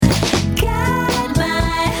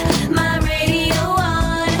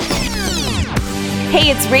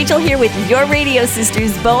Rachel here with your radio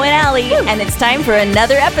sisters, Bo and Allie, and it's time for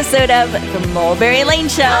another episode of The Mulberry Lane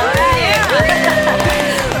Show.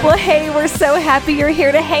 Well, hey, we're so happy you're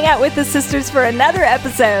here to hang out with the sisters for another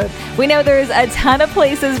episode. We know there's a ton of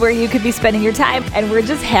places where you could be spending your time, and we're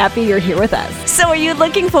just happy you're here with us. So are you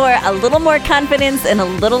looking for a little more confidence and a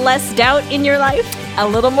little less doubt in your life? A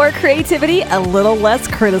little more creativity, a little less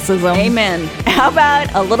criticism. Amen. How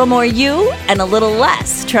about a little more you and a little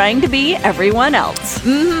less trying to be everyone else?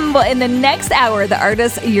 Well, in the next hour, the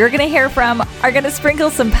artists you're going to hear from are going to sprinkle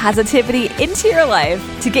some positivity into your life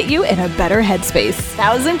to get you in a better headspace.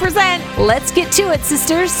 1000%. Let's get to it,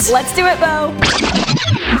 sisters. Let's do it, Bo.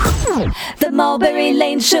 The Mulberry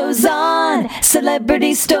Lane Show's on.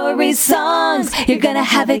 Celebrity stories, songs. You're going to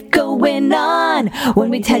have it going on when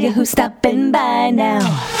we tell you who's stopping by now.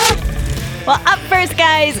 Well, up first,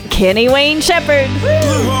 guys, Kenny Wayne Shepherd.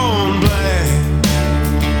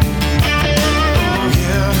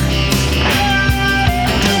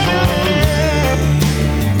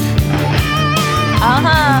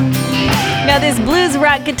 Now, this blues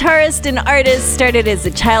rock guitarist and artist started as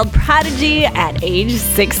a child prodigy at age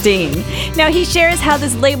 16. Now, he shares how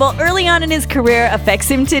this label early on in his career affects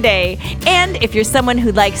him today. And if you're someone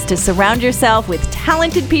who likes to surround yourself with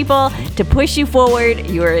talented people to push you forward,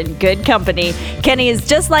 you're in good company. Kenny is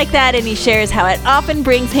just like that, and he shares how it often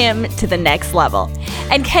brings him to the next level.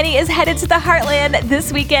 And Kenny is headed to the Heartland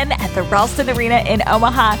this weekend at the Ralston Arena in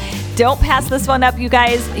Omaha. Don't pass this one up, you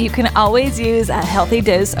guys. You can always use a healthy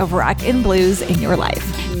dose of rock and blues in your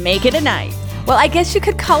life. Make it a night. Well, I guess you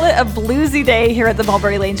could call it a bluesy day here at the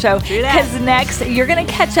Mulberry Lane Show. Because next, you're going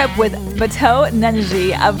to catch up with Mato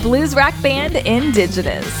Nanji, a blues rock band,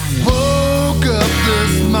 Indigenous. Woke up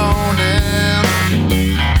this morning,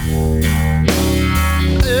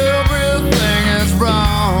 everything is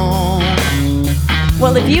wrong.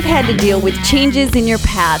 Well, if you've had to deal with changes in your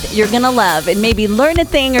path, you're going to love and maybe learn a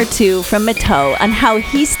thing or two from Mato on how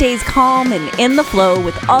he stays calm and in the flow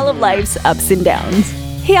with all of life's ups and downs.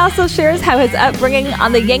 He also shares how his upbringing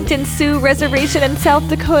on the Yankton Sioux Reservation in South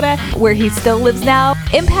Dakota, where he still lives now,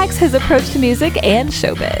 impacts his approach to music and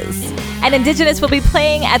showbiz. And Indigenous will be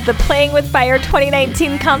playing at the Playing with Fire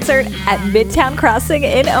 2019 concert at Midtown Crossing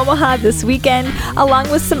in Omaha this weekend,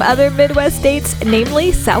 along with some other Midwest dates,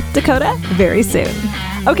 namely South Dakota, very soon.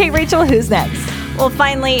 Okay, Rachel, who's next? Well,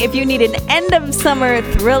 finally, if you need an end-of-summer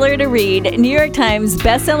thriller to read, New York Times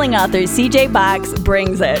bestselling author CJ Box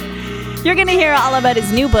brings it. You're going to hear all about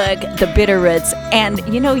his new book, The Bitter Roots, and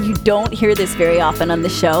you know you don't hear this very often on the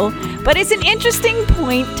show, but it's an interesting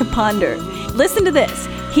point to ponder. Listen to this.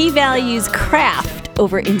 He values craft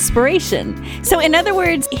over inspiration. So in other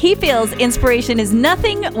words, he feels inspiration is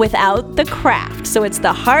nothing without the craft. So it's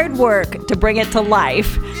the hard work to bring it to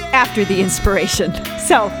life after the inspiration.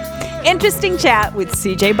 So interesting chat with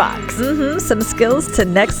CJ Box. Some skills to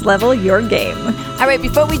next level your game. All right,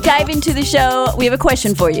 before we dive into the show, we have a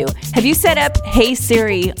question for you. Have you set up Hey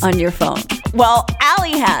Siri on your phone? Well,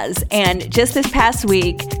 Allie has, and just this past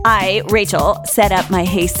week, I, Rachel, set up my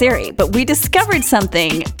Hey Siri, but we discovered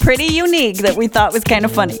something pretty unique that we thought was kind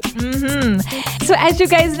of funny. So as you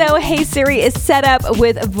guys know, Hey Siri is set up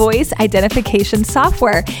with voice identification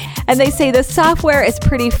software, and they say the software is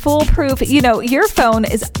pretty foolproof. You know, your phone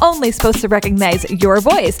is only supposed to recognize your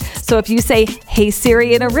voice. So if you say, Hey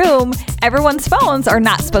Siri in a room, everyone's phones are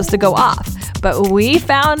not supposed to go off. But we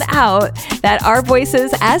found out that our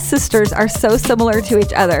voices as sisters are so similar to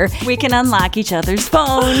each other. We can unlock each other's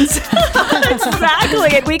phones.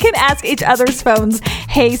 Exactly. And we can ask each other's phones,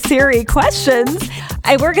 Hey Siri questions.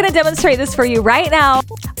 And we're going to demonstrate this for you right now.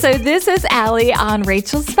 So this is Allie on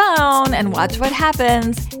Rachel's phone, and watch what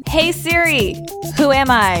happens. Hey Siri, who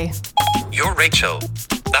am I? You're Rachel.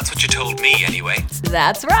 That's what you told me anyway.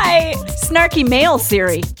 That's right. Snarky male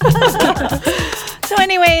Siri. So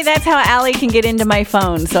anyway, that's how Allie can get into my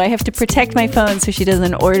phone. So I have to protect my phone so she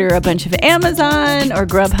doesn't order a bunch of Amazon or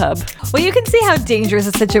Grubhub. Well, you can see how dangerous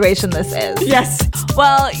a situation this is. Yes.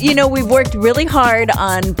 Well, you know, we've worked really hard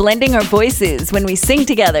on blending our voices when we sing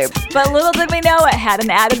together. But little did we know it had an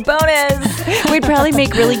added bonus. We'd probably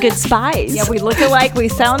make really good spies. Yeah, we look alike, we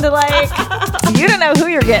sound alike. You don't know who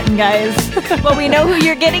you're getting, guys. Well, we know who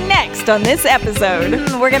you're getting next on this episode.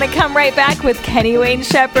 We're going to come right back with Kenny Wayne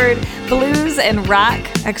Shepherd, blues and rock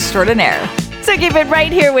extraordinaire. So keep it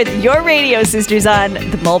right here with your radio sisters on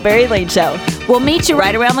The Mulberry Lane Show. We'll meet you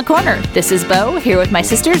right around the corner. This is Bo, here with my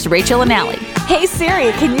sisters Rachel and Allie. Hey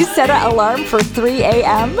Siri, can you set an alarm for 3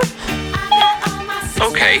 a.m.?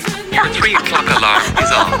 Okay, your 3 o'clock alarm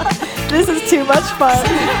is on. This is too much fun.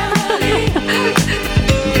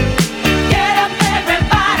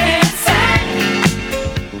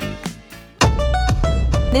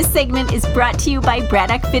 is brought to you by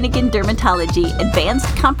Braddock Finnegan Dermatology,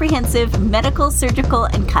 advanced comprehensive medical, surgical,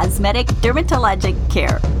 and cosmetic dermatologic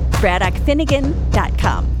care.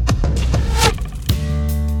 BraddockFinnegan.com.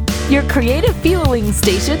 Your creative fueling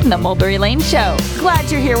station, The Mulberry Lane Show.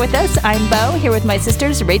 Glad you're here with us. I'm Bo, here with my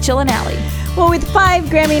sisters Rachel and Allie. Well, with 5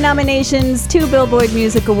 Grammy nominations, 2 Billboard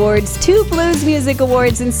Music Awards, 2 Blues Music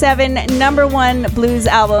Awards, and 7 #1 blues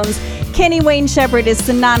albums, Kenny Wayne Shepherd is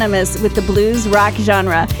synonymous with the blues rock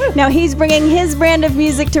genre. Now, he's bringing his brand of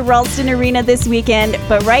music to Ralston Arena this weekend,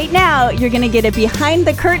 but right now, you're going to get a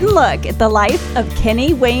behind-the-curtain look at the life of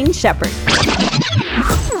Kenny Wayne Shepherd.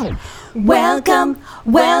 Welcome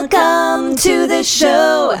to the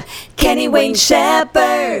show, Kenny Wayne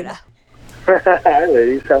Shepherd. Hi,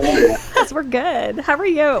 ladies. How are you? Yes, we're good. How are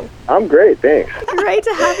you? I'm great, thanks. Great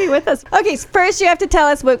to have you with us. Okay, so first you have to tell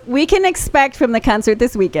us what we can expect from the concert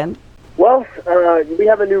this weekend. Well, we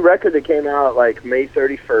have a new record that came out like May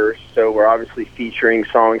 31st, so we're obviously featuring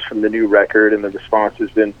songs from the new record, and the response has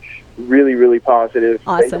been really, really positive.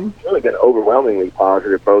 Awesome. It's really been overwhelmingly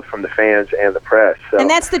positive, both from the fans and the press. So And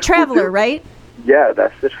that's The Traveler, right? Yeah,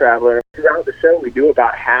 that's The Traveler. Throughout the show, we do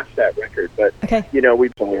about half that record, but, Okay. you know, we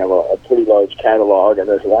have a pretty large catalog, and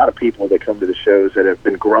there's a lot of people that come to the shows that have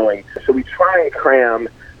been growing. So we try and cram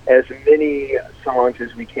as many songs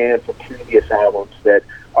as we can from previous albums that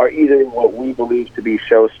are either what we believe to be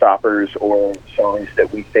showstoppers or songs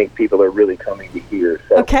that we think people are really coming to hear.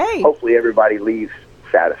 So Okay. hopefully everybody leaves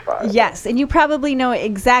satisfied. Yes, and you probably know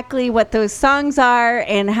exactly what those songs are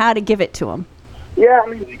and how to give it to them. Yeah, I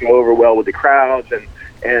mean, they go over well with the crowds,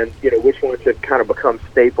 and you know, which ones have kind of become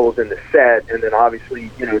staples in the set, and then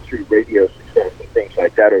obviously, you know, through radio success and things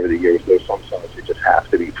like that over the years, there's some songs that just have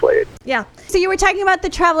to be played. Yeah. So you were talking about The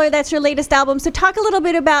Traveler, that's your latest album. So talk a little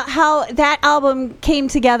bit about how that album came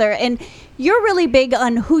together. And you're really big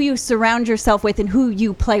on who you surround yourself with and who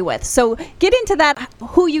you play with. So get into that,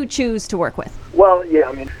 who you choose to work with. Well, yeah,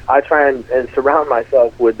 I mean, I try and surround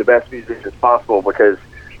myself with the best musicians possible because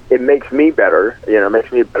it makes me better, you know, it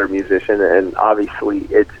makes me a better musician, and obviously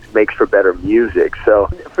it makes for better music. So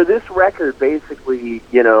for this record, basically,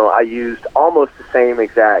 you know, I used almost the same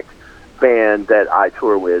exact band that I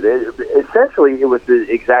tour with. Essentially, it was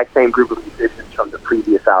the exact same group of musicians from the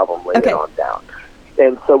previous album later on down.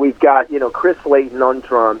 And so we've got, you know, Chris Layton on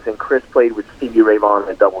drums, and Chris played with Stevie Ray Vaughan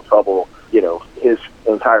in Double Trouble, you know, his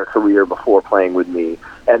entire career before playing with me.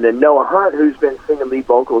 And then Noah Hunt, who's been singing lead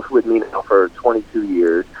vocals with me now for 22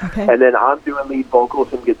 years. Okay. And then I'm doing lead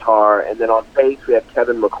vocals and guitar. And then on bass, we have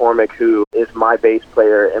Kevin McCormick, who is my bass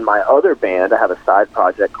player in my other band. I have a side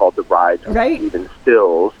project called The Rides with Stephen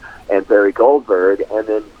Stills and Barry Goldberg. And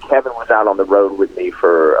then Kevin was out on the road with me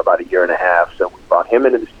for about a year and a half, so we brought him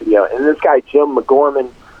into the studio. And this guy, Jim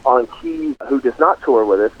McGorman, on keys, who does not tour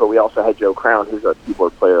with us, but we also had Joe Crown, who's our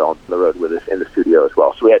keyboard player, on the road with us in the studio as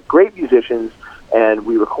well. So we had great musicians, and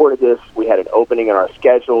we recorded this. We had an opening in our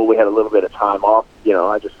schedule. We had a little bit of time off. You know,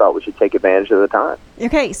 I just thought we should take advantage of the time.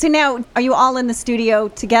 Okay, so now, are you all in the studio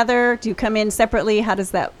together? Do you come in separately? How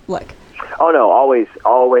does that look? Oh, no,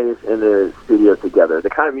 always in the studio together. The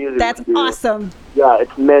kind of music That's we do, awesome. Yeah,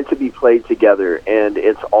 it's meant to be played together, and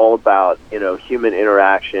it's all about, you know, human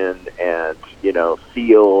interaction and, you know,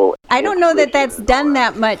 feel. I don't know that that's done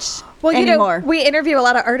that much anymore. You know, we interview a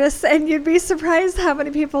lot of artists, and you'd be surprised how many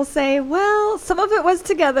people say, well, some of it was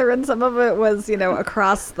together and some of it was, you know,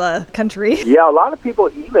 across the country. Yeah, a lot of people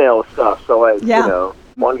email stuff. So, like, you know,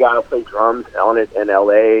 one guy will play drums on it in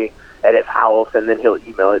L.A., at his house, and then he'll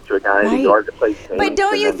email it to a guy in New York to play things. But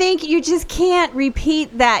don't you think you just can't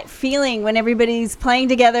repeat that feeling when everybody's playing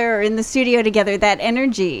together or in the studio together, that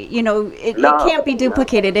energy? You know, it can't be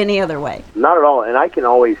duplicated any other way. Not at all, and I can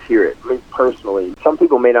always hear it. I mean, personally, some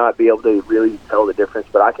people may not be able to really tell the difference,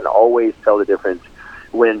 but I can always tell the difference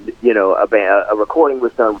when, you know, a recording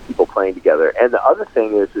was done with people playing together. And the other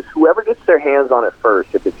thing is whoever gets their hands on it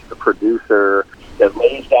first, if it's the producer that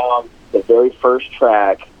lays down the very first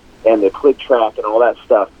track and the click track and all that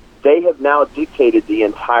stuff, they have now dictated the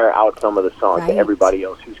entire outcome of the song to everybody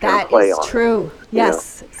else who's going to play on it. That is true.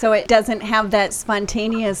 Yes. So it doesn't have that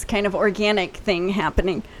spontaneous kind of organic thing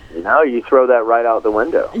happening. You know, you throw that right out the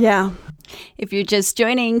window. Yeah. If you're just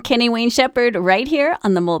joining, Kenny Wayne Shepherd right here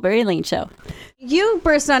on the Mulberry Lane Show. You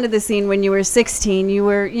burst onto the scene when you were 16. You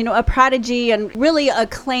were, you know, a prodigy and really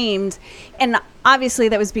acclaimed. And obviously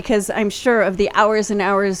that was because, I'm sure, of the hours and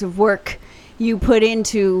hours of work you put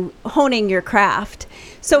into honing your craft.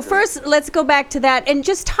 So first, let's go back to that and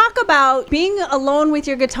just talk about being alone with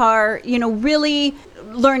your guitar, you know, really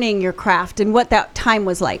learning your craft and what that time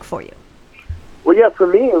was like for you. Well, yeah, for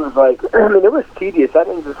me, it was like, it was tedious. I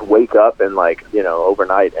didn't just wake up and, like, you know,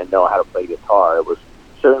 overnight and know how to play guitar. It was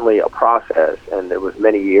certainly a process, and there was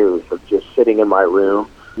many years of just sitting in my room,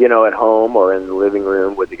 at home or in the living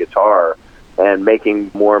room with the guitar and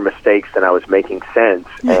making more mistakes than I was making sense.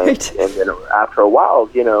 Right. And then after a while,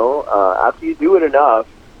 after you do it enough,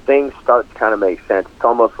 things start to kind of make sense. It's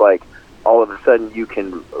almost like all of a sudden you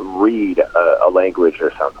can read a language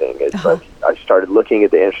or something. It's like I started looking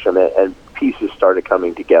at the instrument and pieces started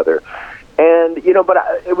coming together. And,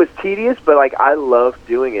 it was tedious, but, I loved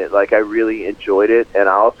doing it. I really enjoyed it. And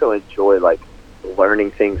I also enjoy, learning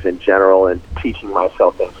things in general and teaching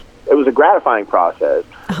myself things. It was a gratifying process.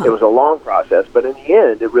 It was a long process, but in the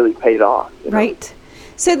end, it really paid off. Right.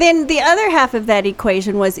 So then the other half of that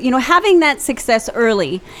equation was, having that success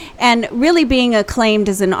early and really being acclaimed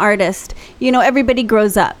as an artist. Everybody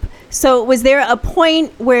grows up. So was there a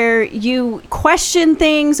point where you questioned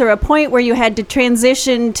things or a point where you had to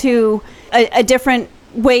transition to a different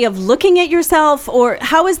way of looking at yourself? Or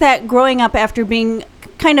how was that growing up after being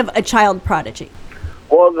kind of a child prodigy?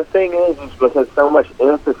 Well, the thing is because so much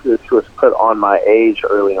emphasis was put on my age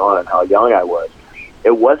early on and how young I was.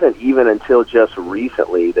 It wasn't even until just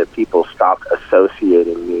recently that people stopped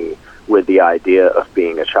associating me with the idea of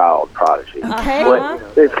being a child prodigy. Okay. But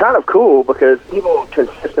it's kind of cool because people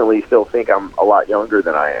consistently still think I'm a lot younger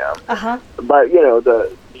than I am. But,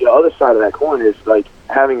 the other side of that coin is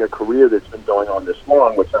having a career that's been going on this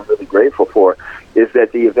long, which I'm really grateful for, is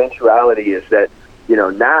that the eventuality is that,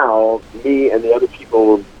 now me and the other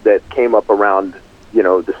people that came up around,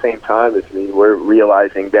 the same time as me, we're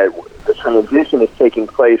realizing that the transition is taking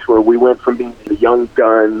place where we went from being the young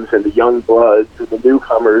guns and the young bloods and the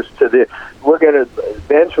newcomers to we're going to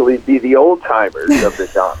eventually be the old timers of the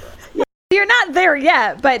genre. You're not there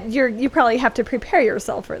yet, but you probably have to prepare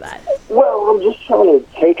yourself for that. Well, I'm just trying to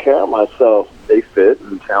take care of myself, stay fit,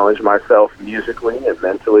 and challenge myself musically and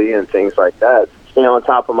mentally and things like that. Stay on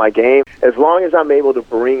top of my game. As long as I'm able to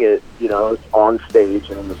bring it, on stage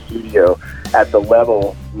and in the studio at the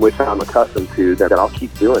level which I'm accustomed to, then I'll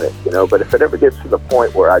keep doing it, But if it ever gets to the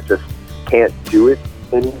point where I just can't do it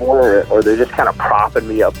anymore, or they're just kind of propping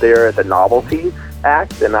me up there as a novelty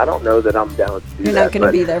act, then I don't know that I'm down to do that. You're not going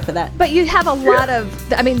to be there for that. But you have a lot of,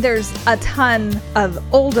 there's a ton of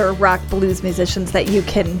older rock blues musicians that you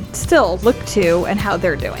can still look to and how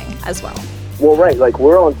they're doing as well. Well, right,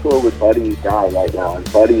 we're on tour with Buddy's guy right now, and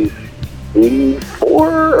Buddy's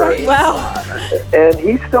 84 or 85. Wow. And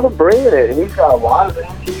he's still bringing it, and he's got a lot of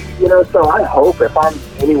energy, so I hope if I'm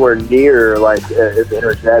anywhere near, as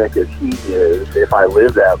energetic as he is, if I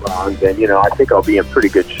live that long, then, I think I'll be in pretty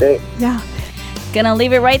good shape. Yeah. Gonna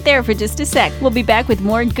leave it right there for just a sec. We'll be back with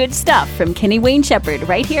more good stuff from Kenny Wayne Shepherd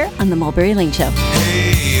right here on The Mulberry Lane Show.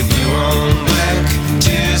 Hey, blue on black,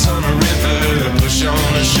 tears on a river, push on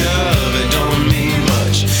a shove, it don't mean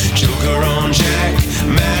much. Joker on Jack,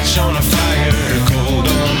 match on a fire, cold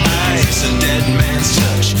on ice, a dead man's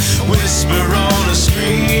touch. Whisper on a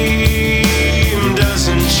scream,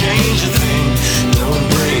 doesn't change a thing, don't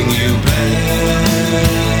bring you back.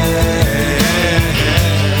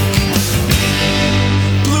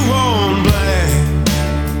 Blue on black.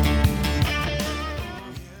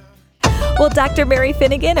 Well, Dr. Mary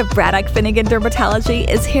Finnegan of Braddock Finnegan Dermatology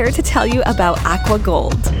is here to tell you about Aqua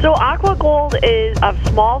Gold. So Aqua Gold is a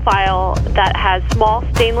small vial that has small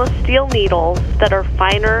stainless steel needles that are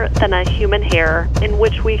finer than a human hair, in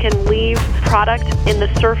which we can leave product in the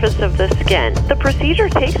surface of the skin. The procedure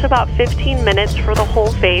takes about 15 minutes for the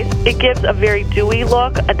whole face. It gives a very dewy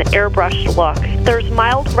look, an airbrushed look. There's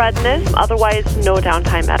mild redness, otherwise no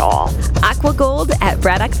downtime at all. Aqua Gold at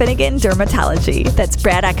Braddock Finnegan Dermatology. That's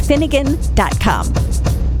BraddockFinnegan.com.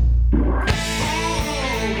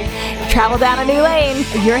 Travel down a new lane.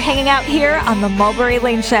 You're hanging out here on the Mulberry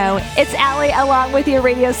Lane Show. It's Allie along with your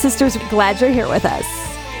radio sisters. Glad you're here with us.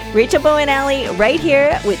 Rachel Bowe and Allie right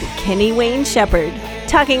here with Kenny Wayne Shepherd,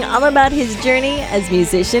 talking all about his journey as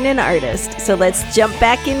musician and artist. So let's jump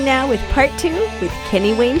back in now with part 2 with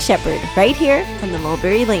Kenny Wayne Shepherd right here on the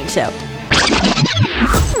Mulberry Lane Show.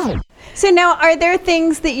 So now, are there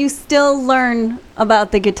things that you still learn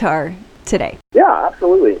about the guitar today? Yeah,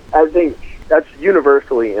 absolutely. I think that's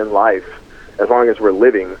universally in life. As long as we're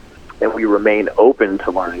living and we remain open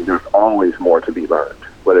to learning, there's always more to be learned,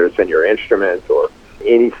 whether it's in your instrument or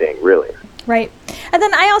anything, really. Right. And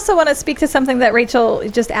then I also want to speak to something that Rachel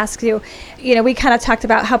just asked you. We kind of talked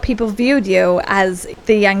about how people viewed you as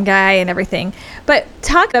the young guy and everything. But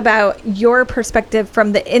talk about your perspective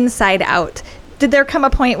from the inside out. Did there come a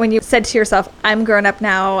point when you said to yourself, I'm grown up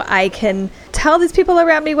now, I can tell these people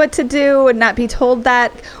around me what to do and not be told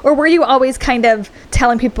that? Or were you always kind of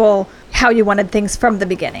telling people how you wanted things from the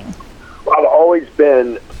beginning? I've always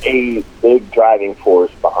been a big driving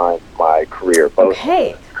force behind my career, both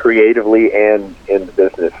creatively and in the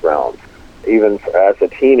business realm. Even as a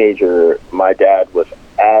teenager, my dad was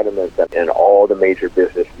adamant that in all the major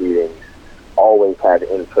business meetings, always had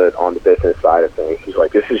input on the business side of things. He's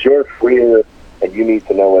like, this is your career, and you need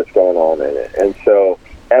to know what's going on in it. And so,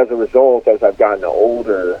 as a result, as I've gotten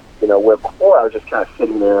older, where before I was just kind of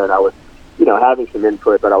sitting there and I was, having some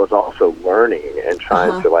input, but I was also learning and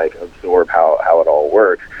trying to like absorb how it all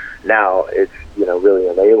works. Now it's, really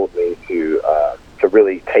enabled me to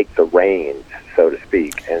really take the reins, so to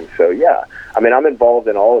speak. And so, yeah, I mean, I'm involved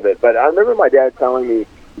in all of it. But I remember my dad telling me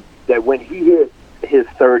that when he hit his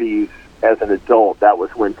 30s as an adult, that was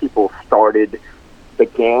when people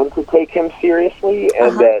began to take him seriously,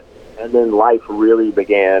 and then life really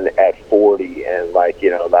began at 40, and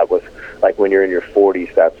that was like when you're in your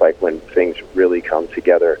 40s, that's like when things really come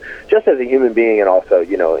together, just as a human being and also,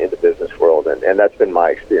 in the business world, and that's been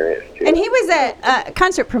my experience too. And he was a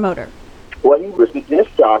concert promoter. Well, he was the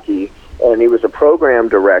disc jockey, and he was a program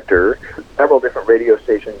director for several different radio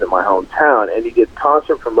stations in my hometown, and he did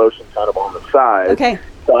concert promotion kind of on the side. Okay.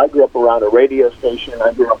 So I grew up around a radio station.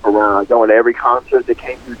 I grew up around going to every concert that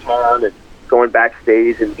came through town and going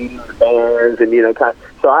backstage and meeting the bands and,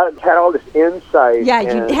 so I had all this insight. Yeah,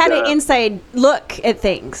 you had an inside look at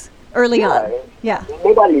things early on. Yeah.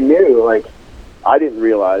 Nobody knew. Like, I didn't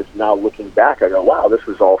realize, now looking back, I go, wow, this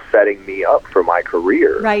was all setting me up for my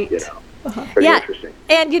career. Right. Pretty interesting.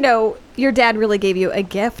 And, your dad really gave you a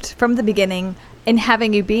gift from the beginning in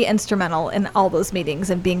having you be instrumental in all those meetings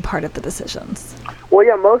and being part of the decisions. Well,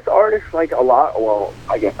 yeah, most artists, I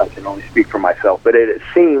guess I can only speak for myself, but it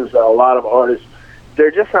seems that a lot of artists,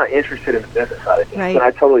 they're just not interested in the business side of things. Right. And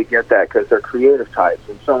I totally get that because they're creative types,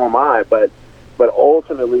 and so am I, but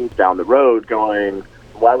ultimately down the road going,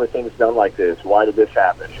 why were things done like this? Why did this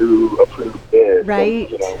happen? Who approved this?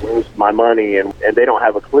 Right. And, where's my money? And they don't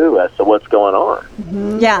have a clue as to what's going on.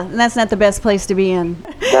 Mm-hmm. Yeah, and that's not the best place to be in.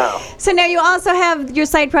 No. So now you also have your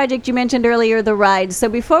side project you mentioned earlier, The Ride. So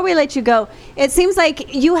before we let you go, it seems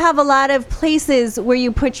like you have a lot of places where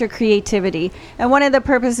you put your creativity. And one of the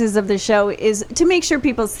purposes of the show is to make sure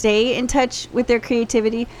people stay in touch with their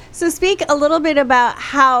creativity. So speak a little bit about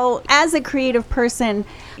how, as a creative person,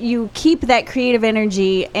 you keep that creative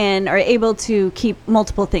energy and are able to keep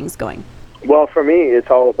multiple things going. Well, for me, it's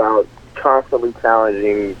all about constantly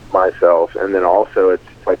challenging myself, and then also it's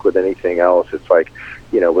like with anything else, it's like,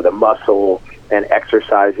 with a muscle and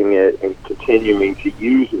exercising it and continuing to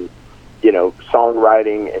use it.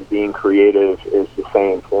 Songwriting and being creative is the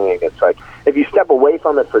same thing. It's like if you step away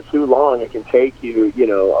from it for too long, it can take you,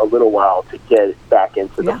 a little while to get back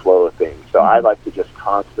into the flow of things. So I like to just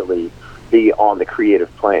constantly be on the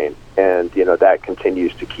creative plane, and that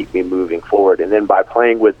continues to keep me moving forward. And then by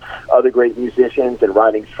playing with other great musicians and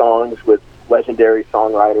writing songs with legendary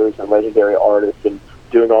songwriters and legendary artists and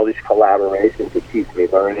doing all these collaborations, it keeps me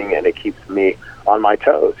learning and it keeps me on my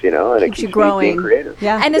toes, and it keeps you growing. Me being creative.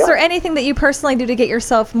 Yeah. And is there anything that you personally do to get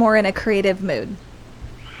yourself more in a creative mood?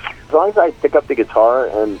 As long as I pick up the guitar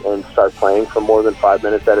and start playing for more than 5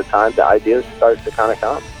 minutes at a time, the ideas start to kind of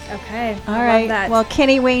come. Okay. All right. Well,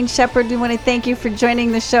 Kenny Wayne Shepherd, we want to thank you for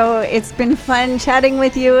joining the show. It's been fun chatting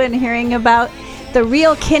with you and hearing about the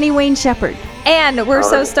real Kenny Wayne Shepherd. And we're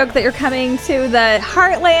so stoked that you're coming to the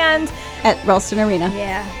Heartland at Ralston Arena.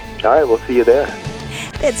 Yeah. All right. We'll see you there.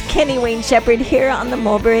 It's Kenny Wayne Shepherd here on the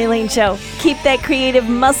Mulberry Lane Show. Keep that creative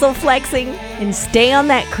muscle flexing and stay on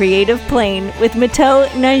that creative plane with Mato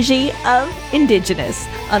Nanji of Indigenous.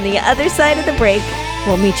 On the other side of the break,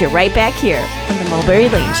 we'll meet you right back here on the Mulberry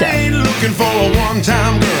Lane Show. I ain't looking for a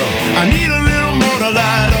one-time girl. I need a little more to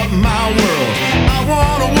light up my world. I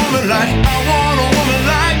want a woman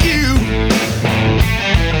like you.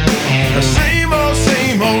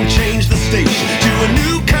 Same old, change the station to a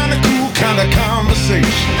new kind of cool kind of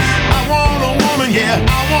conversation. I want a woman, yeah,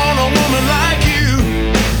 I want a woman like you.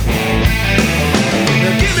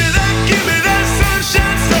 Now give me that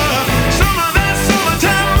sunshine stuff, some of that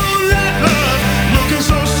summertime moonlight love, looking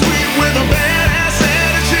so sweet with a badass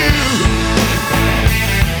attitude.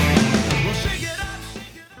 Well, shake it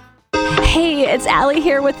up. Hey, it's Allie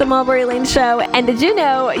here with the Mulberry Lane Show, and did you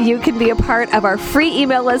know you can be a part of our free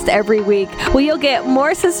email list every week where you'll get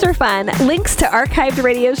more sister fun, links to archived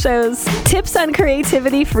radio shows, tips on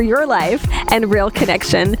creativity for your life, and real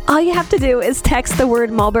connection. All you have to do is text the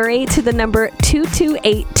word Mulberry to the number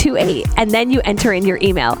 22828, and then you enter in your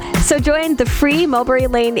email. So join the free Mulberry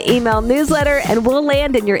Lane email newsletter, and we'll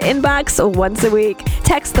land in your inbox once a week.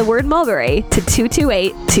 Text the word Mulberry to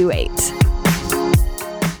 22828.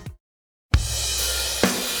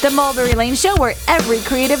 The Mulberry Lane Show, where every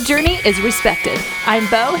creative journey is respected. I'm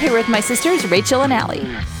Bo, here with my sisters Rachel and Allie.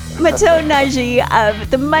 Mato Nanji of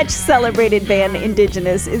the much celebrated band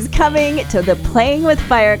Indigenous is coming to the Playing with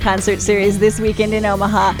Fire concert series this weekend in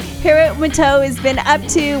Omaha. Hear what Mato has been up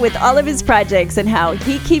to with all of his projects and how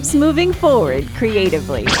he keeps moving forward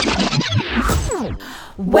creatively.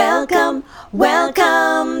 Welcome,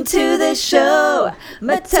 welcome to the show,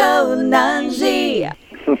 Mato Nanji.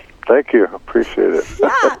 Thank you. Appreciate it.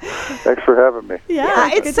 Yeah. Thanks for having me.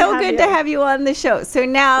 Yeah, it's so good to have you on the show. So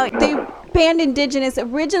now the band Indigenous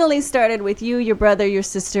originally started with you, your brother, your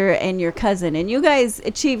sister, and your cousin. And you guys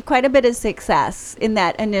achieved quite a bit of success in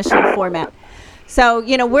that initial format. So,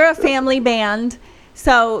 we're a family band.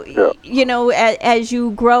 So, as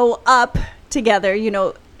you grow up together,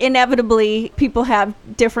 inevitably people have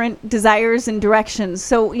different desires and directions.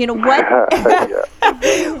 So, what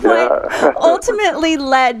ultimately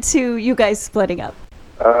led to you guys splitting up?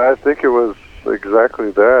 I think it was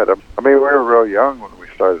exactly that. I mean, we were real young when we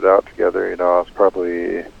started out together. I was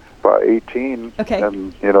probably about 18. Okay.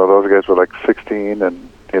 And, those guys were like 16 and,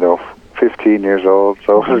 15 years old.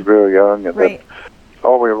 So I was real young. And then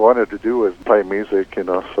all we wanted to do was play music,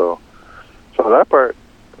 so that part,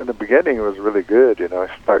 in the beginning, it was really good. I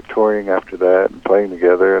start touring after that and playing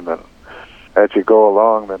together, and then as you go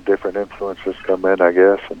along, then different influences come in, I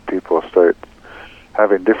guess, and people start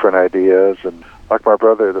having different ideas. And like my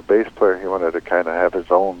brother, the bass player, he wanted to kind of have his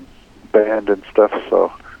own band and stuff,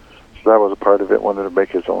 so that was a part of it. Wanted to make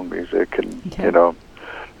his own music, and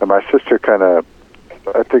and my sister kind of,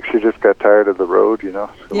 I think she just got tired of the road, so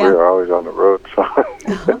we were always on the road.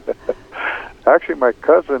 So actually, my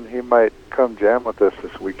cousin, he might come jam with us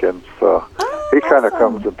this weekend, so he kind of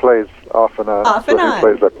comes and plays off and on. He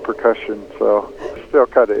plays like percussion, so still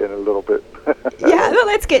kind of in a little bit. Yeah, well,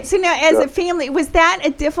 that's good. So now, as a family, was that a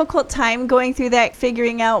difficult time going through that,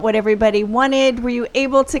 figuring out what everybody wanted? Were you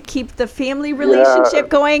able to keep the family relationship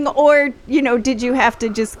going, or did you have to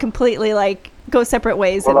just completely go separate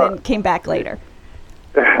ways and then came back later?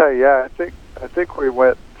 Yeah, I think we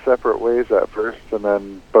went separate ways at first,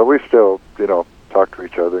 but we still talk to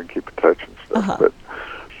each other and keep in touch and stuff. But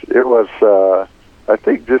it was I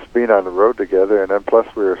think just being on the road together, and then plus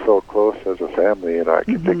we were so close as a family, I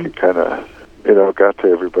think it kind of got to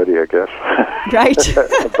everybody, I guess. Right.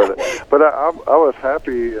 but I was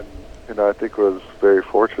happy, and I think was very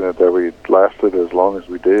fortunate that we lasted as long as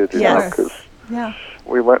we did, because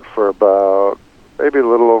we went for about maybe a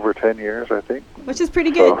little over 10 years, I think. Which is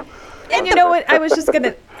pretty good. So, and you know what? I was just going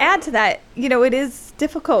to add to that. It is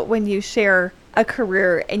difficult when you share a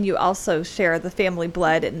career and you also share the family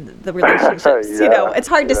blood and the relationships. It's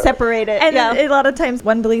hard to separate it. And a lot of times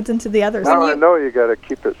one bleeds into the other. Now I know you got to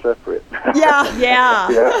keep it separate. Yeah.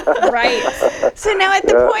 Right. So now at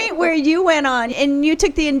the point where you went on and you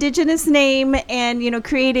took the Indigenous name and,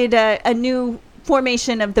 created a new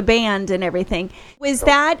formation of the band and everything, was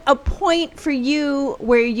that a point for you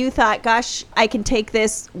where you thought, gosh, I can take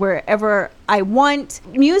this wherever I want?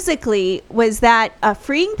 Musically, was that a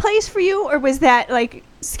freeing place for you, or was that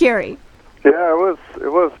scary? Yeah,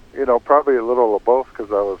 it was probably a little of both,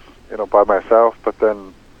 because I was by myself, but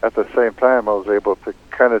then at the same time I was able to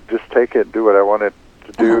kind of just take it and do what I wanted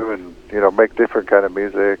to do, and make different kind of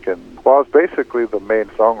music. And I was basically the main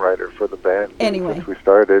songwriter for the band since we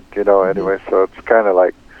started, anyway, so it's kind of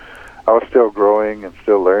like I was still growing and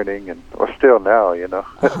still learning, and still now,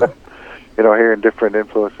 hearing different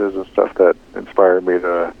influences and stuff that inspired me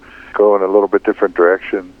to go in a little bit different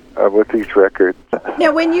direction with each record.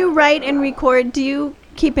 Now, when you write and record, do you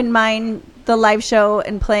keep in mind the live show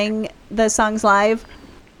and playing the songs live?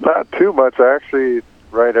 Not too much. I actually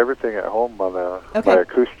write everything at home on my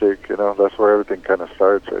acoustic. That's where everything kind of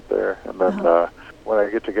starts right there. And then when I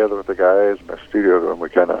get together with the guys in the studio, then we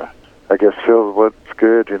kind of, I guess, feel what's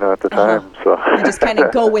good, at the time. So you just kind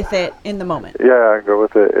of go with it in the moment. Yeah, I go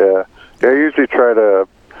with it. Yeah. I usually try to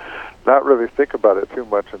not really think about it too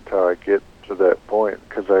much until I get to that point,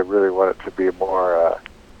 because I really want it to be more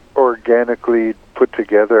organically put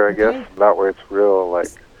together, I guess, not where it's real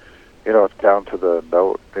it's down to the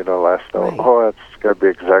note, last note. Right. Oh, it's going to be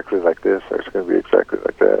exactly like this, or it's going to be exactly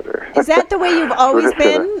like that. Or is that the way you've always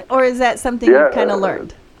been, or is that something you've kind of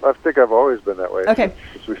learned? I think I've always been that way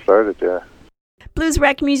since we started, Blues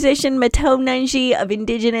rock musician Mato Nanji of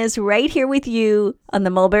Indigenous right here with you on the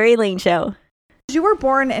Mulberry Lane Show. You were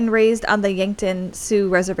born and raised on the Yankton Sioux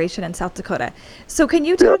Reservation in South Dakota. So can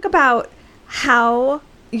you talk about how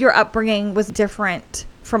your upbringing was different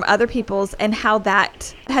from other people's, and how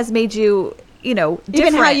that has made you, different.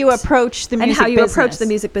 Even how you approach the music business. And how you approach the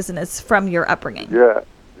music business from your upbringing. Yeah,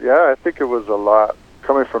 I think it was a lot.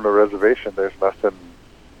 Coming from the reservation, there's nothing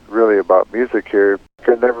really about music here.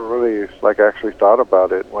 I never really actually thought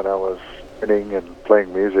about it when I was learning and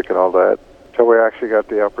playing music and all that. So we actually got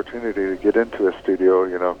the opportunity to get into a studio.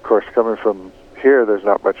 Of course, coming from here, there's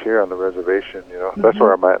not much here on the reservation. That's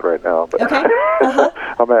where I'm at right now. But Okay.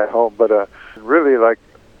 I'm at home. But really,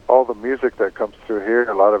 all the music that comes through here,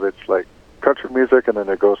 a lot of it's country music, and then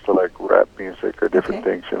it goes to rap music or different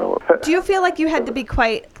things. Do you feel like you had to be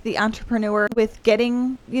quite the entrepreneur with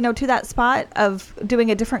getting, to that spot of doing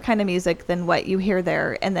a different kind of music than what you hear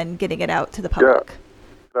there, and then getting it out to the public?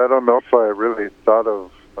 Yeah. I don't know if I really thought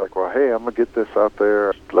of well, hey, I'm gonna get this out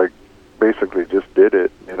there. Basically just did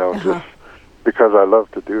it, just because I love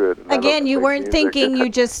to do it. And again, you weren't thinking, you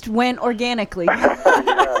just went organically.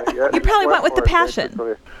 Yeah, you probably went with the passion.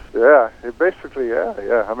 Yeah,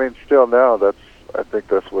 yeah. I mean, still now, I think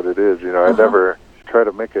that's what it is. I never try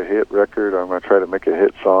to make a hit record, or I'm going to try to make a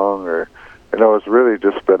hit song, or, it's really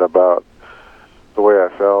just been about the way I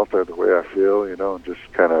felt or the way I feel, and just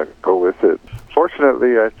kind of go with it.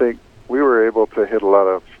 Fortunately, I think we were able to hit a lot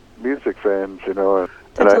of music fans, and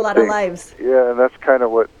touch a lot of lives. Yeah, and that's kind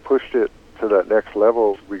of what pushed it to that next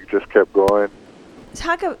level. We just kept going.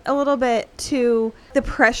 Talk a little bit to the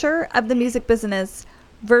pressure of the music business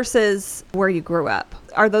versus where you grew up.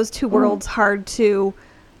 Are those two worlds hard to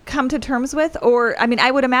come to terms with? Or, I mean,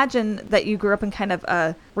 I would imagine that you grew up in kind of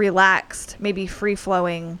a relaxed, maybe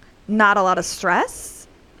free-flowing, not a lot of stress.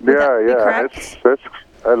 Would that be correct?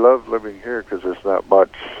 I love living here because there's not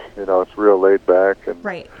much, it's real laid back. And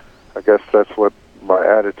right. I guess that's what my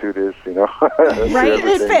attitude is, Right,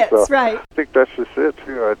 it fits, so right. I think that's just it,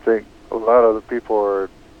 too. I think a lot of the people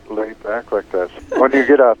are laid back like that. When you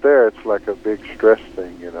get out there, it's like a big stress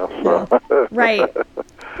thing, So. Right.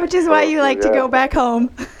 Which is why you like to go back home.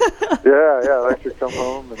 Yeah, I like to come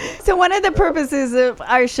home. So one of the purposes of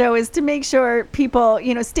our show is to make sure people,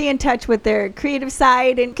 stay in touch with their creative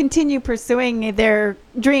side and continue pursuing their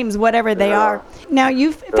dreams, whatever they are. Now,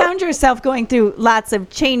 you've found yourself going through lots of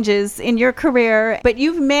changes in your career, but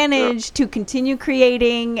you've managed to continue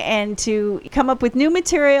creating and to come up with new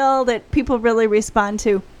material that people really respond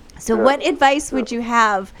to. So what advice would you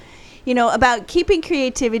have, about keeping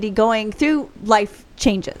creativity going through life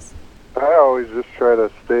changes? I always just try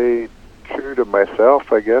to stay true to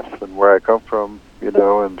myself, I guess, and where I come from,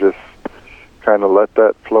 and just kind of let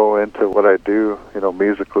that flow into what I do,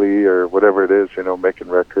 musically or whatever it is, making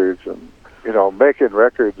records. And, making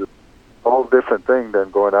records is a whole different thing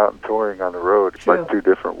than going out and touring on the road. It's like two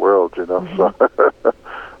different worlds, So,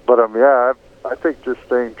 but, I think just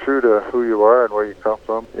staying true to who you are and where you come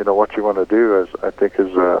from, what you want to do,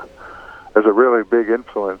 is a really big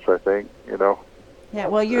influence, I think, Yeah,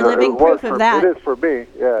 well, you're living proof of that. It is for me.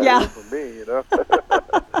 Yeah. It is for me,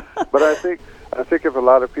 But I think if a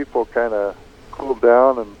lot of people kind of cooled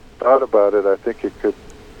down and thought about it, I think it could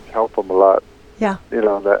help them a lot. Yeah. In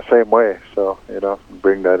that same way. So,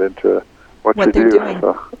 bring that into what you they're do. doing.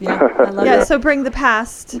 So. Yeah, I love Yeah, it. so bring the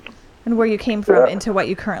past and where you came from into what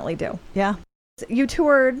you currently do. Yeah. You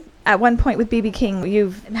toured at one point with B.B. King.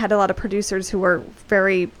 You've had a lot of producers who were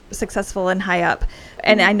very successful and high up.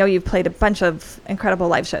 And I know you've played a bunch of incredible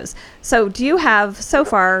live shows. So do you have, so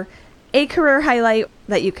far, a career highlight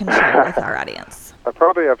that you can share with our audience? I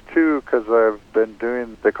probably have two, because I've been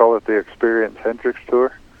doing, they call it the Experience Hendrix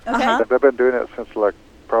Tour. Okay. I've been doing it since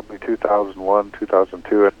probably 2001,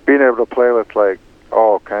 2002. And being able to play with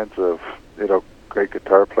all kinds of, great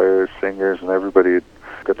guitar players, singers, and everybody.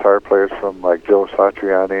 Guitar players from Joe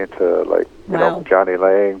Satriani to Johnny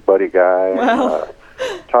Lang, Buddy Guy,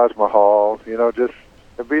 Taj Mahal. Just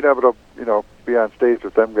being able to be on stage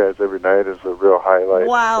with them guys every night is a real highlight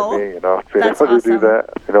for me. Being able to do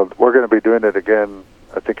that. We're going to be doing it again,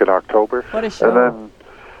 I think, in October. What a show!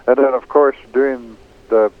 And then of course doing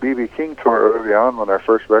the B.B. King tour early on when our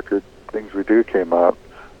first record, Things We Do, came out.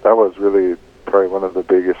 That was really probably one of the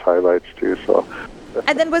biggest highlights too. So.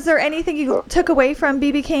 And then was there anything you took away from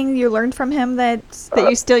B.B. King, you learned from him that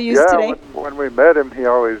you still use today? When we met him, he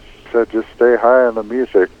always said, just stay high on the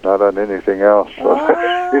music, not on anything else. So,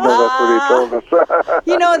 that's what he told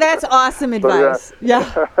us. That's awesome advice. Yeah.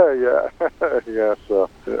 So,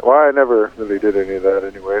 I never really did any of that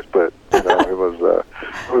anyways, but, it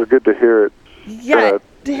was good to hear it. Yeah,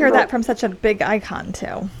 to hear that from such a big icon,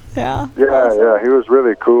 too. Yeah. Yeah, he was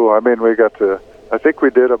really cool. I mean, I think we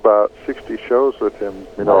did about 60 shows with him,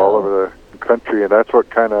 all over the country, and that's what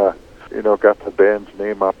kind of, got the band's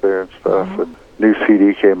name out there and stuff. And new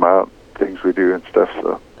CD came out, Things We Do and stuff.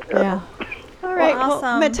 So yeah. All right,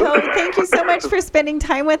 awesome. Mato, thank you so much for spending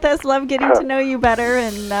time with us. Love getting to know you better.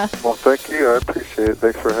 And well, thank you. I appreciate it.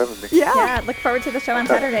 Thanks for having me. Yeah, look forward to the show on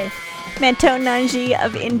Saturday. Mato Nanji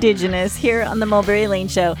of Indigenous here on the Mulberry Lane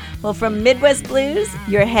Show. Well, from Midwest Blues,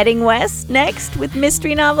 you're heading west next with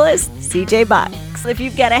mystery novelist CJ Box. If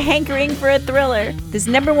you've got a hankering for a thriller, this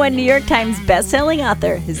 #1 New York Times bestselling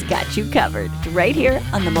author has got you covered right here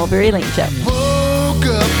on the Mulberry Lane Show. Woke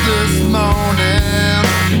up this morning,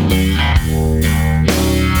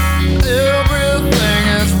 everything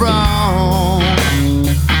is wrong.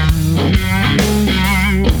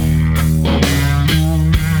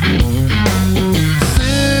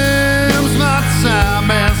 Seems my time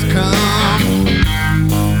has come,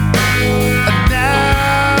 and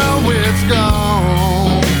now it's gone.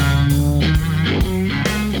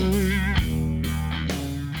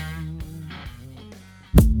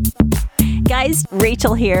 Guys,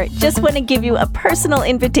 Rachel here. Just want to give you a personal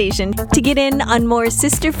invitation to get in on more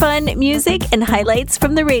sister fun, music, and highlights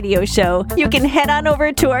from the radio show. You can head on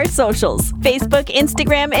over to our socials, Facebook,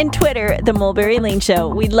 Instagram, and Twitter, The Mulberry Lane Show.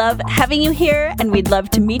 We love having you here, and we'd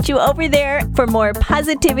love to meet you over there for more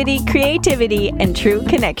positivity, creativity, and true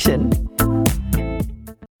connection.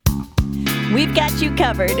 We've got you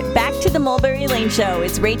covered. Back to the Mulberry Lane Show.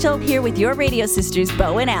 It's Rachel here with your radio sisters,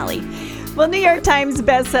 Bo and Allie. Well, New York Times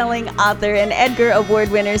bestselling author and Edgar Award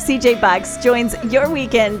winner CJ Box joins your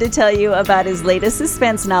weekend to tell you about his latest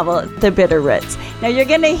suspense novel, The Bitter Roots. Now, you're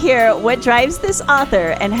going to hear what drives this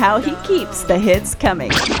author and how he keeps the hits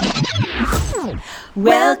coming.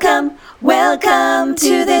 Welcome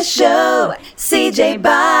to the show, CJ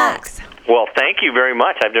Box. Well, thank you very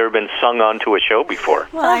much. I've never been sung on to a show before.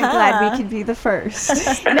 Well, I'm glad we could be the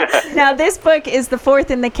first. Now, this book is the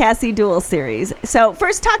 4th in the Cassie Duel series. So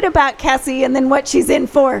first talk about Cassie and then what she's in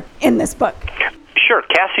for in this book. Sure.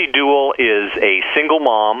 Cassie Duel is a single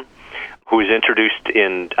mom who was introduced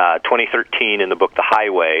in 2013 in the book The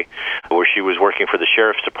Highway, where she was working for the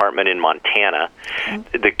Sheriff's Department in Montana.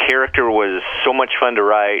 The character was so much fun to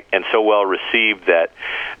write and so well received that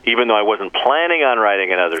even though I wasn't planning on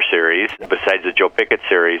writing another series, besides the Joe Pickett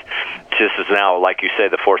series, this is now, like you say,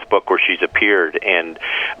 the 4th book where she's appeared. And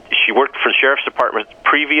she worked for the Sheriff's Department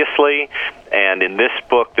previously, and in this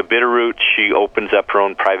book, The Bitter Roots, she opens up her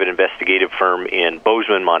own private investigative firm in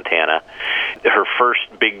Bozeman, Montana. Her first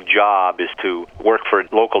big job is to work for a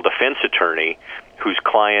local defense attorney whose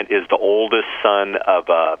client is the oldest son of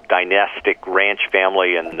a dynastic ranch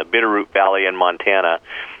family in the Bitterroot Valley in Montana,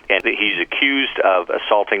 and he's accused of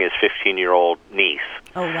assaulting his 15-year-old niece.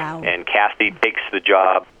 Oh, wow. And Kathy takes the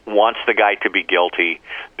job, wants the guy to be guilty,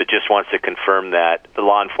 but just wants to confirm that the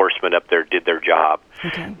law enforcement up there did their job.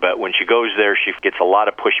 Okay. But when she goes there, she gets a lot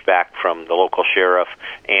of pushback from the local sheriff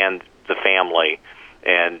and the family,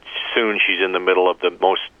 and soon she's in the middle of the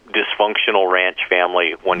most dysfunctional ranch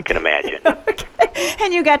family one can imagine. Okay.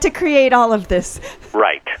 And you got to create all of this.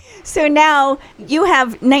 Right. So now you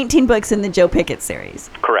have 19 books in the Joe Pickett series.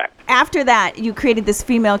 Correct. After that, you created this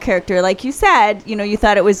female character. Like you said, you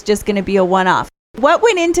thought it was just going to be a one-off. What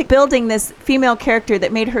went into building this female character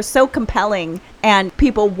that made her so compelling and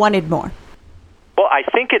people wanted more? Well, I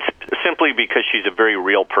think it's simply because she's a very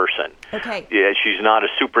real person. Okay. Yeah, she's not a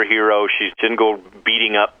superhero. She didn't go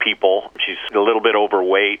beating up people. She's a little bit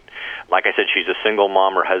overweight. Like I said, she's a single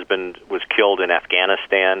mom. Her husband was killed in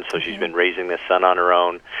Afghanistan, so she's been raising this son on her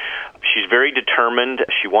own. She's very determined.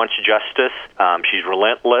 She wants justice. She's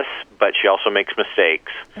relentless, but she also makes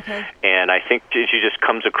mistakes. Okay. And I think she just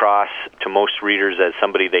comes across to most readers as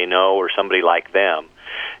somebody they know or somebody like them.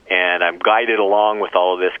 And I'm guided along with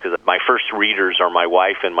all of this because my first readers are my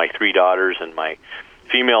wife and my 3 daughters and my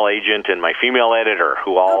female agent and my female editor,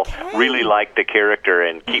 who all really like the character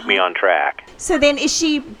and keep me on track. So then is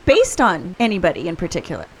she based on anybody in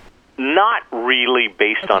particular? Not really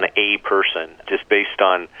based on a person, just based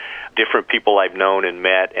on different people I've known and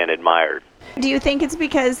met and admired. Do you think it's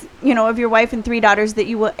because, of your wife and 3 daughters that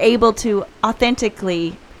you were able to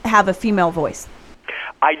authentically have a female voice?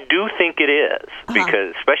 I do think it is,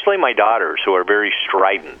 because especially my daughters, who are very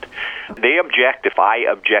strident, they object if I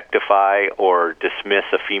objectify or dismiss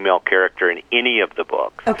a female character in any of the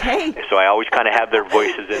books. Okay. So I always kind of have their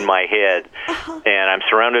voices in my head, and I'm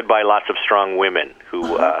surrounded by lots of strong women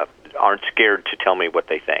who aren't scared to tell me what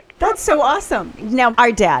they think. That's so awesome. Now,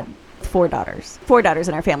 our dad, 4 daughters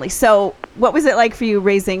in our family. So what was it like for you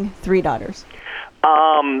raising 3 daughters? 2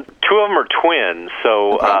 of them are twins,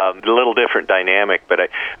 so a little different dynamic. But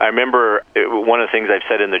I remember one of the things I've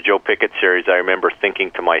said in the Joe Pickett series, I remember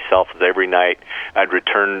thinking to myself that every night I'd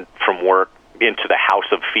return from work into the house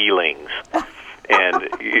of feelings. And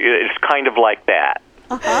it's kind of like that.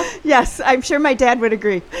 Yes, I'm sure my dad would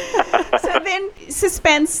agree. So then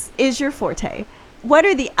suspense is your forte. what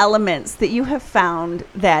are the elements that you have found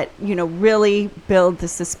that, really build the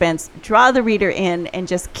suspense, draw the reader in, and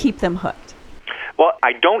just keep them hooked? Well,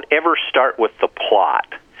 I don't ever start with the plot.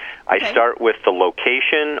 I start with the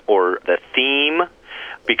location or the theme.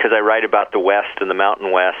 Because I write about the West and the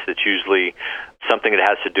Mountain West, it's usually something that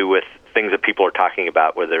has to do with things that people are talking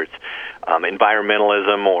about, whether it's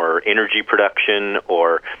environmentalism or energy production,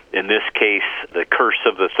 or in this case, the curse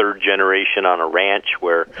of the third generation on a ranch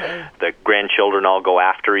where the grandchildren all go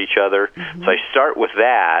after each other. Mm-hmm. So I start with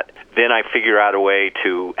that. Then I figure out a way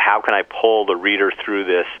to, how can I pull the reader through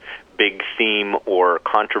this big theme or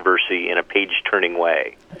controversy in a page-turning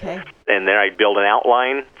way. Okay. And then I build an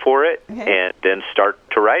outline for it and then start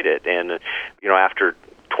to write it. And, after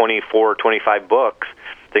 24, 25 books,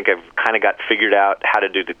 I think I've kind of got figured out how to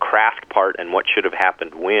do the craft part and what should have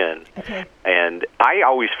happened when. Okay. And I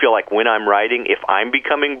always feel like when I'm writing, if I'm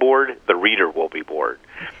becoming bored, the reader will be bored.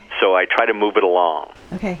 Okay. So I try to move it along.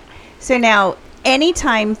 Okay. So now, any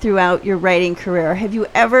time throughout your writing career, have you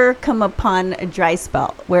ever come upon a dry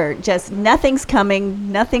spell where just nothing's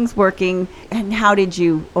coming, nothing's working, and how did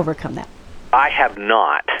you overcome that? I have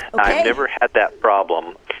not. Okay. I've never had that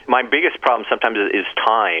problem. My biggest problem sometimes is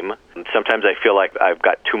time. Sometimes I feel like I've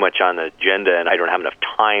got too much on the agenda and I don't have enough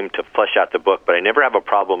time to flesh out the book, but I never have a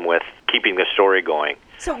problem with keeping the story going.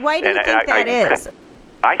 So why do you think that is?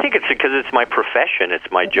 I think it's because it's my profession.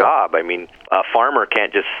 It's my job. I mean, a farmer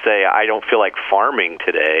can't just say, I don't feel like farming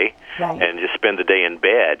today and just spend the day in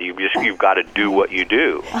bed. You've got to do what you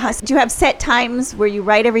do. So do you have set times where you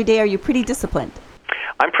write every day? Are you pretty disciplined?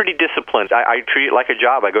 I'm pretty disciplined. I treat it like a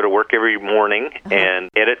job. I go to work every morning and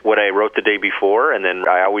edit what I wrote the day before, and then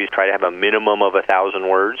I always try to have a minimum of 1,000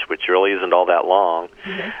 words, which really isn't all that long.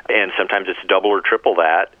 And sometimes it's double or triple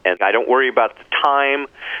that. And I don't worry about the time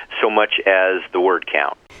so much as the word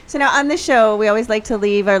count. So now on the show, we always like to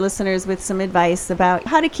leave our listeners with some advice about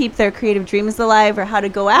how to keep their creative dreams alive or how to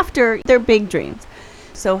go after their big dreams.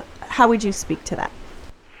 So how would you speak to that?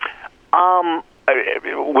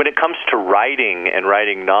 When it comes to writing and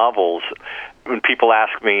writing novels, when people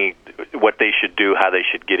ask me what they should do, how they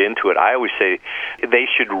should get into it, I always say they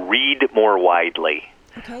should read more widely.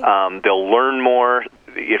 Okay. They'll learn more.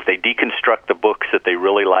 If they deconstruct the books that they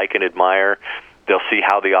really like and admire, they'll see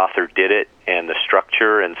how the author did it and the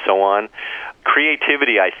structure and so on.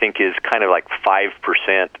 Creativity, I think, is kind of like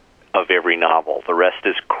 5% of every novel. The rest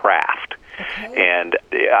is craft. Okay. And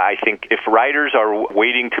I think if writers are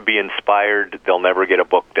waiting to be inspired, they'll never get a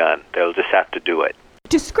book done. They'll just have to do it.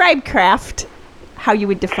 Describe craft, how you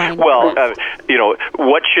would define it. Well,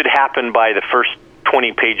 what should happen by the first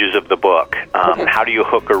 20 pages of the book? How do you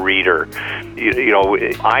hook a reader?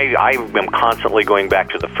 I am constantly going back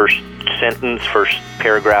to the first sentence, first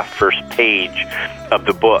paragraph, first page of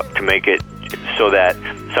the book to make it so that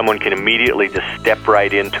someone can immediately just step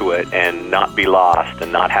right into it and not be lost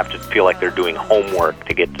and not have to feel like they're doing homework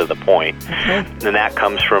to get to the point. And that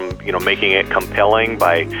comes from, making it compelling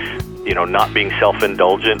by, not being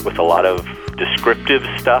self-indulgent with a lot of descriptive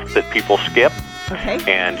stuff that people skip.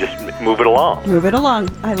 And just move it along. Move it along.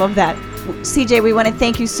 I love that. CJ, we want to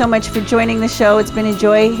thank you so much for joining the show. It's been a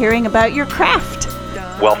joy hearing about your craft.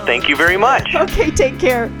 Well, thank you very much. Okay, take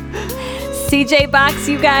care. CJ Box,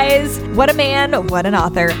 you guys. What a man, what an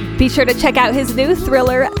author. Be sure to check out his new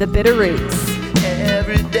thriller, The Bitter Roots.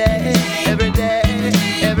 Every day, every day,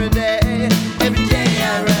 every day, every day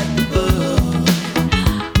I write the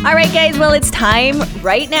book. All right, guys. Well, it's time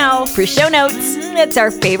right now for show notes. It's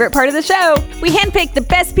our favorite part of the show. We handpicked the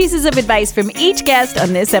best pieces of advice from each guest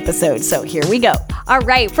on this episode. So here we go. All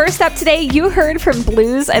right. First up today, you heard from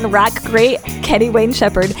blues and rock great Kenny Wayne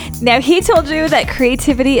Shepherd. Now, he told you that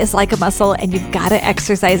creativity is like a muscle and you've got to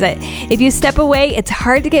exercise it. If you step away, it's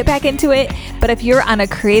hard to get back into it. But if you're on a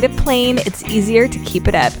creative plane, it's easier to keep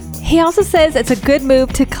it up. He also says it's a good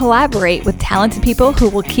move to collaborate with talented people who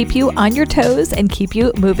will keep you on your toes and keep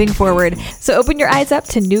you moving forward. So open your eyes up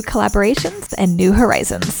to new collaborations and new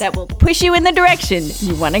horizons. That will push you in the direction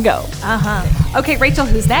you want to go. Okay, Rachel,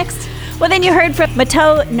 who's next? Well, then you heard from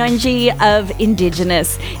Mato Nanji of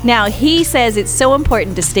Indigenous. Now, he says it's so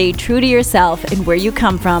important to stay true to yourself and where you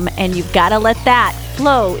come from, and you've got to let that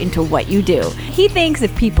flow into what you do. He thinks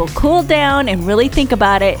if people cool down and really think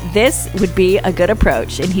about it, this would be a good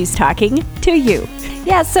approach, and he's talking to you.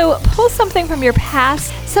 Yeah, so pull something from your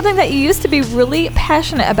past, something that you used to be really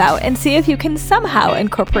passionate about, and see if you can somehow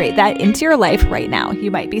incorporate that into your life right now.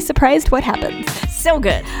 You might be surprised what happens. So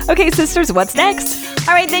good. Okay, sisters, what's next?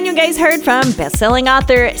 All right, then you guys heard from best-selling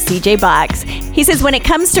author CJ Box. He says when it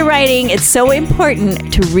comes to writing, it's so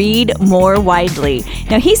important to read more widely.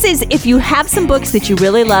 Now, he says if you have some books that you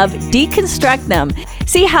really love, deconstruct them.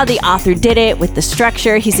 see how the author did it with the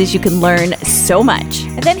structure. He says you can learn so much.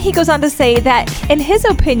 And then he goes on to say that, in his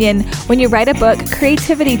opinion, when you write a book,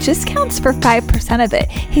 creativity just counts for 5% of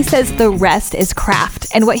it. He says the rest is craft.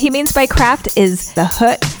 And what he means by craft is the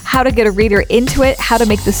hook, how to get a reader into it, how to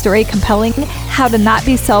make the story compelling, how to not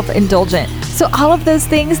be self-indulgent. So all of those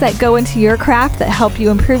things that go into your craft that help you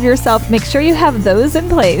improve yourself, make sure you have those in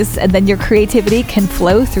place, and then your creativity can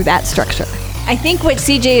flow through that structure. I think what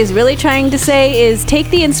CJ is really trying to say is take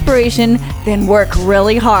the inspiration, then work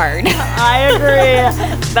really hard. I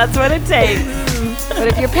agree. That's what it takes. But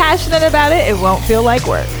if you're passionate about it, it won't feel like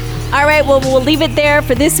work. All right, well, we'll leave it there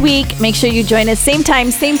for this week. Make sure you join us same time,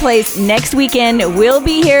 same place next weekend. We'll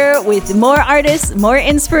be here with more artists, more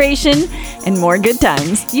inspiration, and more good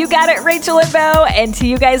times. You got it, Rachel and Bo. And to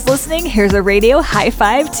you guys listening, here's a radio high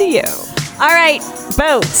five to you. All right,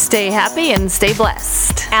 Bo, Stay happy and stay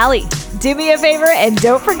blessed. Allie, do me a favor and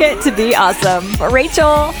don't forget to be awesome. For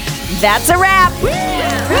Rachel, that's a wrap.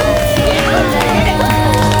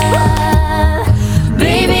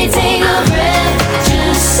 Baby, take a breath,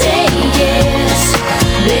 just say yeah.